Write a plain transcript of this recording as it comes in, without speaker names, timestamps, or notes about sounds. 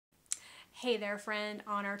Hey there friend,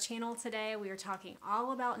 on our channel today we are talking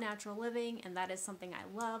all about natural living, and that is something I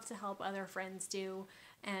love to help other friends do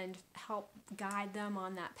and help guide them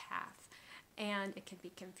on that path. And it can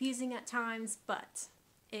be confusing at times, but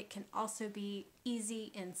it can also be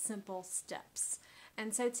easy and simple steps.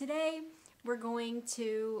 And so today we're going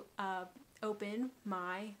to open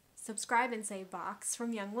my subscribe and save box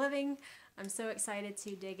from Young Living. I'm so excited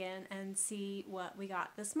to dig in and see what we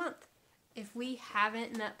got this month. If we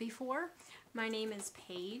haven't met before, my name is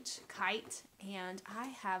Paige Kite, and I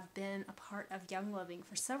have been a part of Young Living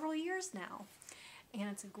for several years now. And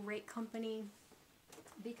it's a great company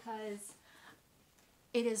because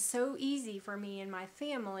it is so easy for me and my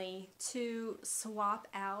family to swap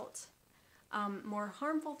out more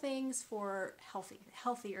harmful things for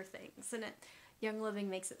healthier things. And Young Living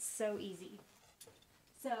makes it so easy.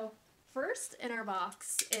 So first in our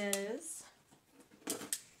box is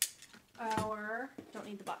don't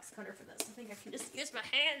need the box cutter for this. I think I can just use my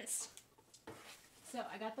hands. So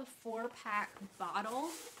I got the 4-pack bottle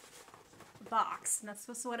box, and that's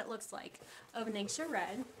what it looks like, of Ningxia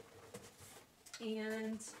Red.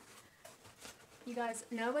 And you guys,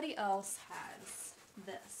 nobody else has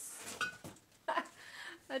this.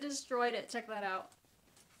 I destroyed it. Check that out.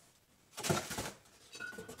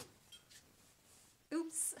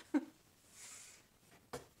 Oops.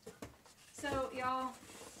 So y'all,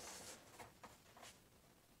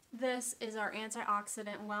 this is our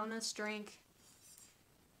antioxidant wellness drink.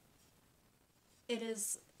 It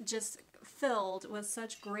is just filled with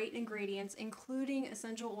such great ingredients, including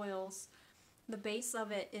essential oils. The base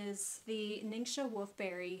of it is the Ningxia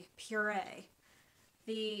Wolfberry puree.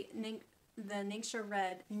 The Ningxia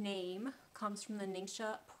Red name comes from the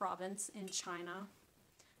Ningxia province in China.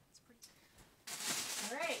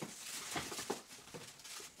 All right.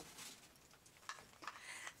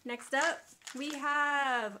 Next up, we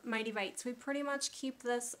have Mighty Bites. We pretty much keep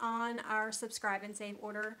this on our subscribe and save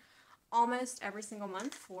order almost every single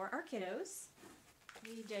month for our kiddos.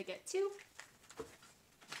 We did get 2.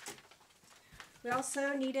 We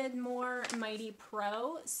also needed more Mighty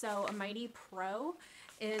Pro. So a Mighty Pro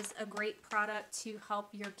is a great product to help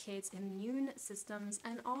your kids' immune systems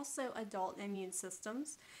and also adult immune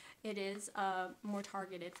systems. It is more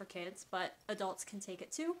targeted for kids, but adults can take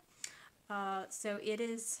it too. So it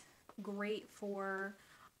is great for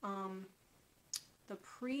the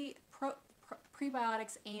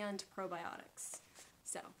prebiotics and probiotics.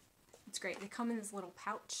 So it's great. They come in this little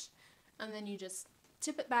pouch, and then you just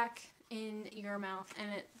tip it back in your mouth,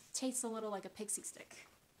 and it tastes a little like a pixie stick.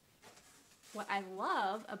 What I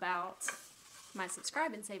love about my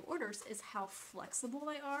subscribe and save orders is how flexible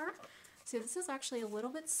they are. So this is actually a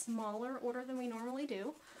little bit smaller order than we normally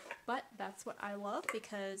do, but that's what I love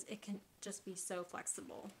because it can just be so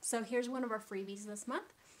flexible. So here's one of our freebies this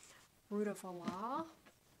month, Rutavala.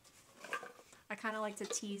 I kind of like to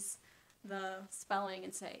tease the spelling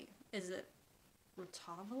and say, is it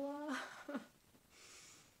Rutavala?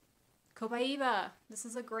 Copaiba. This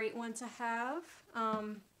is a great one to have.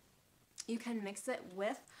 You can mix it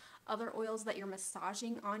with other oils that you're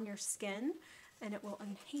massaging on your skin, and it will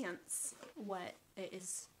enhance what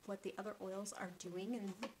the other oils are doing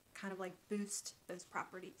and kind of like boost those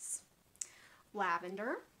properties.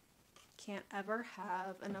 Lavender. Can't ever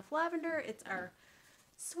have enough lavender. It's our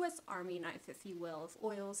Swiss Army knife, if you will, of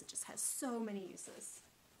oils. It just has so many uses.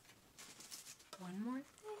 One more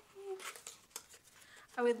thing.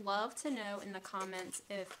 I would love to know in the comments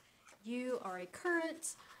if you are a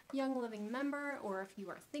current Young Living member or if you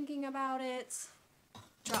are thinking about it.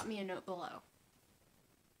 Drop me a note below.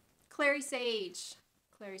 Clary Sage.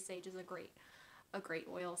 Clary Sage is a great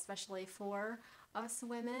oil, especially for us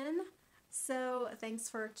women. So thanks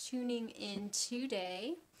for tuning in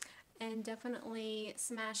today, and definitely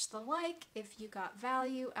smash the like if you got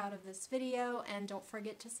value out of this video, and don't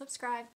forget to subscribe.